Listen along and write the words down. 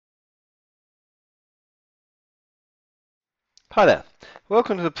Hi there,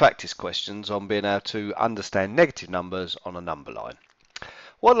 welcome to the practice questions on being able to understand negative numbers on a number line.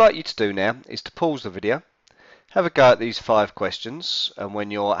 What I'd like you to do now is to pause the video, have a go at these 5 questions, and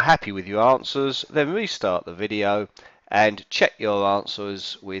when you're happy with your answers, then restart the video and check your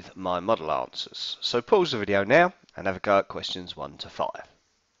answers with my model answers. So pause the video now and have a go at questions 1 to 5.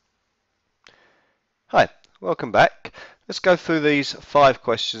 Hi, welcome back. Let's go through these 5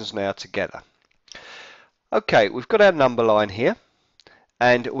 questions now together. Okay, we've got our number line here,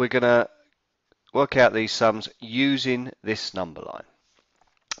 and we're going to work out these sums using this number line.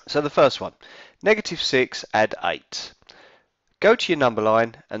 So the first one, -6 add 8. Go to your number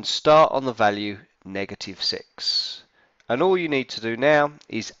line and start on the value -6. And all you need to do now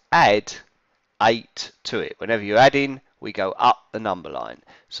is add 8 to it. Whenever you add in, we go up the number line.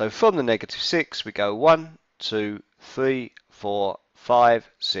 So from the -6, we go 1, 2, 3, 4,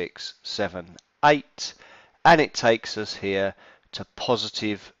 5, 6, 7, 8. And it takes us here to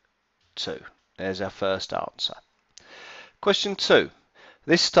 +2. There's our first answer. Question 2.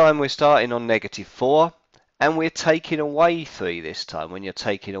 This time we're starting on -4 and we're taking away 3 this time. When you're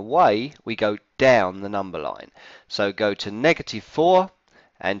taking away, we go down the number line. So go to -4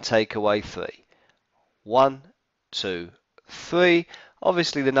 and take away 3. 1, 2, 3.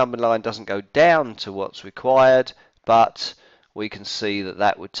 Obviously the number line doesn't go down to what's required, but we can see that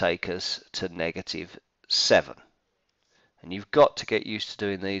that would take us to -7. And you've got to get used to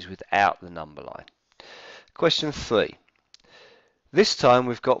doing these without the number line. Question 3. This time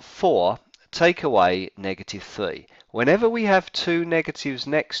we've got 4, take away -3. Whenever we have 2 negatives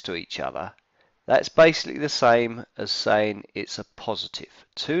next to each other, that's basically the same as saying it's a positive.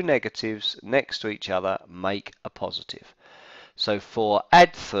 2 negatives next to each other make a positive. So 4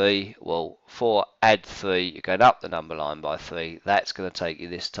 add 3, well 4 add 3, you're going up the number line by 3. That's going to take you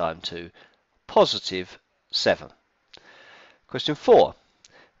this time to +7. Question 4.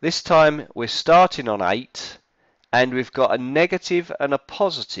 This time we're starting on 8 and we've got a negative and a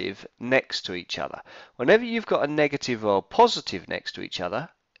positive next to each other. Whenever you've got a negative or a positive next to each other,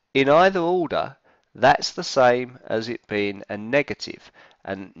 in either order, that's the same as it being a negative.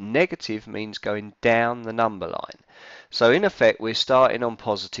 And negative means going down the number line. So in effect, we're starting on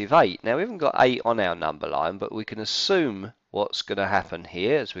 +8. Now we haven't got 8 on our number line, but we can assume what's going to happen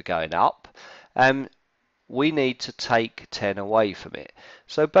here as we're going up. We need to take 10 away from it.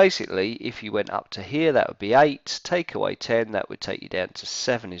 So basically, if you went up to here, that would be 8. Take away 10, that would take you down to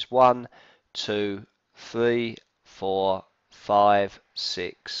 7 is 1, 2, 3, 4, 5,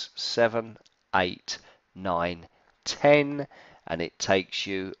 6, 7, 8, 9, 10. And it takes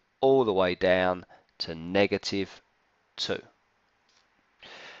you all the way down to -2.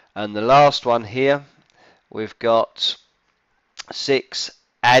 And the last one here, we've got 6.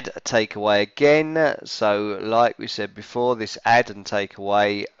 Add, take away again. So like we said before, this add and take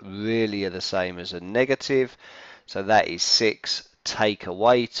away really are the same as a negative. So that is 6 take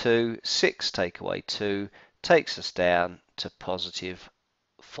away 2. 6 take away 2 takes us down to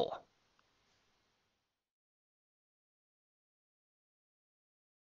 +4.